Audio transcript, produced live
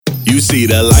see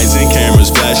the lights and cameras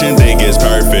flashing, think it's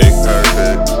perfect.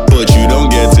 But you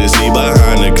don't get to see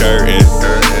behind the curtain.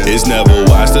 It's never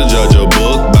wise to judge a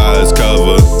book by its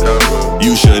cover.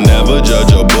 You should never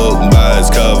judge a book by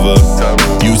its cover.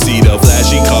 You see the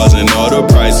flashy cars and all the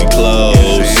pricey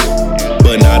clothes,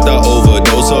 but not the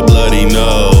overdose of bloody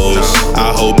nose.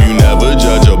 I hope you never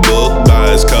judge a book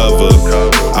by its cover.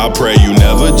 I pray you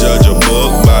never judge a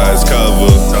book by its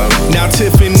cover. Now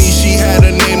Tiffany, she had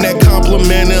a name that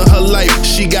complimented her life.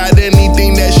 She got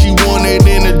anything that she wanted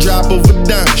in a drop of a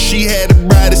dime. She had the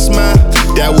brightest smile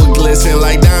that would glisten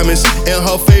like diamonds, and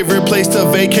her favorite place to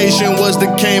vacation was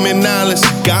the Cayman Islands.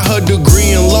 Got her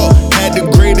degree in law, had the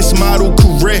greatest model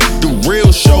career. The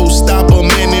real showstopper,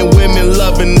 men and women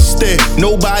loving instead.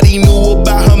 Nobody knew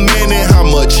about her man and how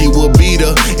much he would beat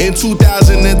her. In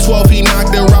 2012, he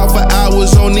knocked her out for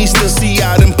hours on Easter. See,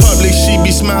 out in public, she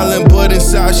be smiling, but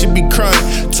inside she be crying.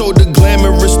 Told the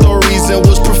glamorous stories and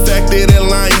was perfected and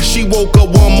lying. She woke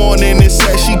up one morning and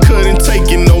said she couldn't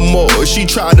take it no more. She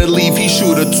tried to leave, he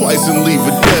shoot her twice and leave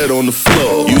her dead on the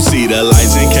floor. You see the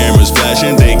lights and cameras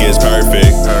flashing, think it's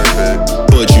perfect.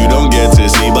 But you don't get to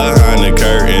see behind the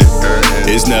curtain.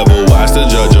 It's never wise to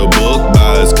judge a book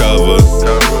by its cover.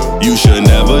 You should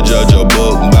never judge a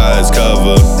book by its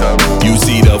cover. You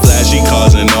see the flashy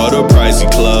cars and all the pricey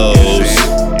clothes,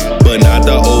 but not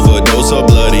the overdose of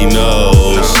bloody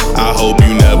nose. I hope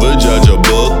you never judge a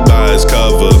book by its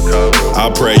cover.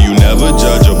 I pray you never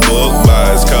judge a book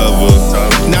by its cover.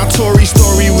 Now Tori's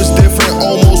story was different,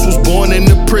 almost was born in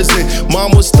the prison.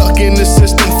 Mom was stuck in the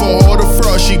system for all the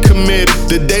fraud she committed.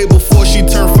 The day before she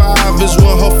turned 5 is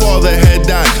when her father had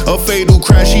died. A fatal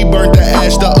crash, he burnt to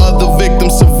ash, the other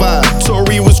victims survived.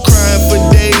 Tori was crying for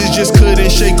days, just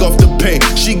couldn't shake off the pain.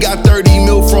 She got 30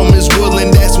 mil from his will,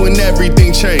 and that's when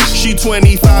everything changed. She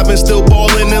 25 and still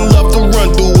ballin' and love to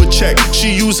run through a check.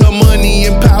 She used her money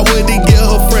and power to get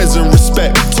her friends and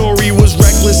respect. Tori was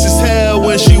reckless as hell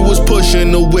when she was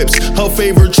pushing the whips. Her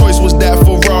favorite choice was that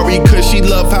Ferrari, cause she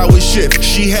loved how it shipped.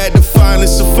 She had the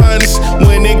finest of finest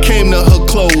when it came to her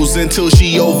clothes, until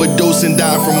she overdosed and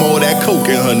died from all that coke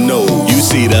in her nose. You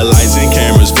see the lights and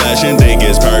cameras flashing, think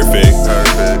it's perfect.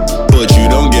 But you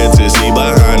don't get to see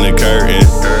behind the curtain.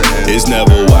 It's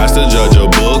never wise to judge a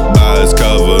book by its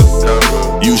cover.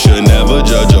 You should never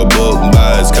judge a book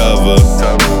by its cover.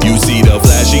 You see the